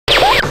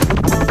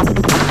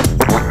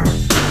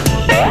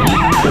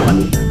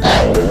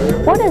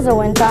a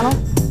wind tunnel?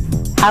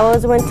 How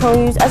is a wind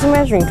tunnel used as a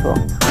measuring tool?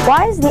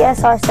 Why is the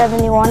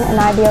SR-71 an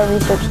ideal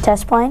research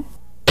test plane?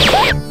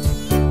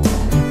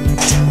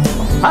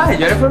 Hi,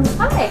 Jennifer.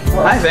 Hi.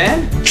 Hi,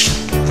 Van.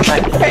 Hi.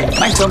 Hey,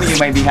 Mike told me you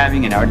might be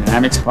having an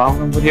aerodynamics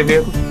problem with your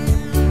vehicle.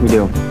 We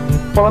do.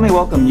 Well, let me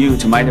welcome you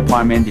to my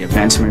department, the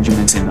Advanced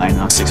Measurements and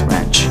Diagnostics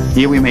branch.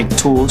 Here we make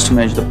tools to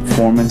measure the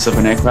performance of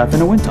an aircraft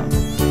in a wind tunnel.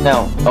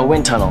 No, a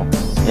wind tunnel.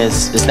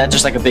 Is that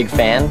just like a big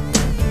fan?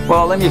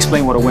 Well, let me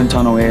explain what a wind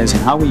tunnel is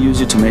and how we use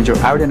it to measure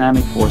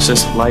aerodynamic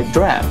forces like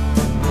drag.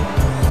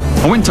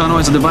 A wind tunnel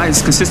is a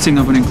device consisting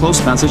of an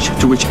enclosed passage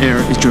through which air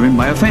is driven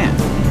by a fan.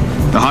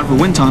 The heart of a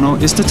wind tunnel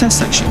is the test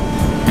section,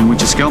 in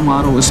which a scale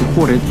model is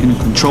supported in a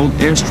controlled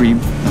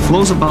airstream that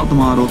flows about the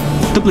model,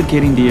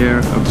 duplicating the air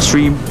of the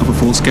stream of a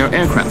full-scale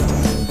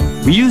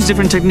aircraft. We use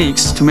different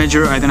techniques to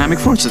measure aerodynamic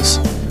forces.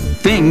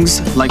 Things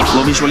like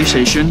flow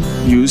visualization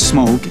use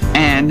smoke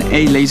and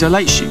a laser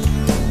light sheet.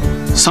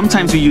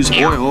 Sometimes we use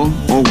oil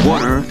or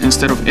water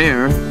instead of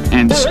air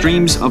and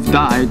streams of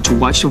dye to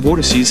watch the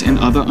vortices and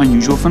other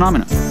unusual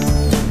phenomena.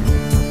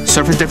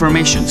 Surface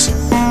deformations,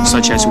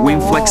 such as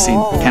wing flexing,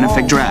 can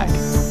affect drag.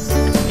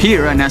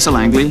 Here at NASA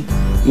Langley,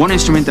 one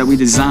instrument that we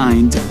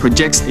designed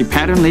projects a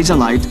pattern laser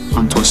light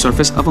onto a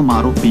surface of a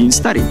model being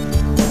studied.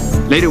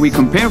 Later we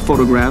compare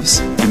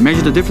photographs and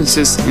measure the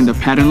differences in the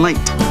pattern light.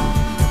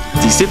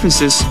 These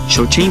differences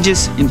show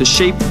changes in the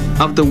shape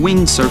of the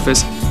wing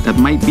surface that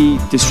might be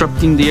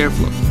disrupting the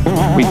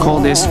airflow. We call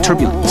this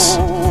turbulence.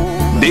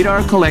 Data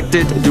are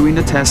collected during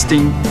the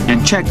testing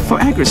and checked for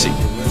accuracy.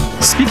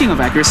 Speaking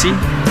of accuracy,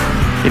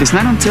 it is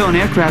not until an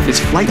aircraft is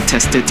flight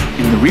tested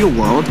in the real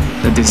world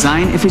that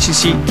design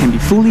efficiency can be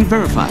fully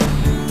verified.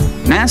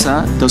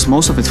 NASA does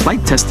most of its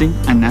flight testing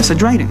at NASA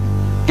Dryden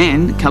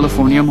and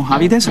California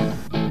Mojave Desert.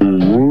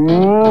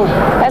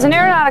 As an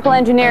aeronautical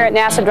engineer at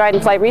NASA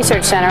Dryden Flight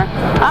Research Center,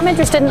 I'm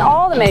interested in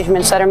all the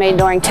measurements that are made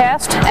during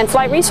test and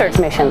flight research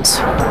missions.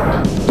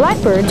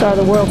 Blackbirds are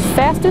the world's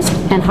fastest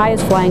and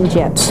highest flying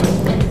jets.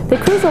 They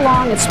cruise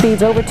along at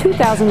speeds over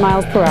 2,000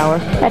 miles per hour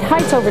at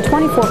heights over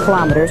 24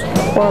 kilometers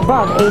or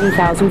above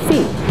 80,000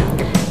 feet.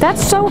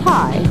 That's so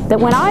high that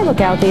when I look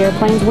out the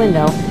airplane's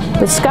window,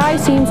 the sky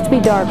seems to be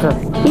darker,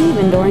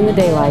 even during the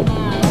daylight.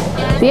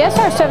 The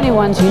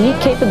SR-71's unique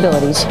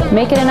capabilities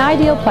make it an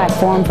ideal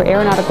platform for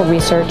aeronautical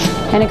research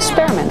and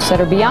experiments that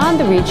are beyond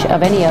the reach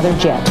of any other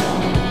jet.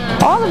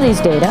 All of these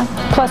data,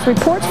 plus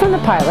reports from the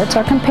pilots,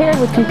 are compared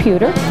with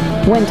computer,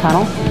 wind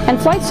tunnel, and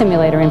flight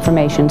simulator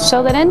information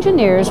so that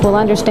engineers will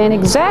understand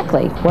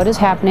exactly what is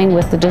happening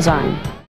with the design.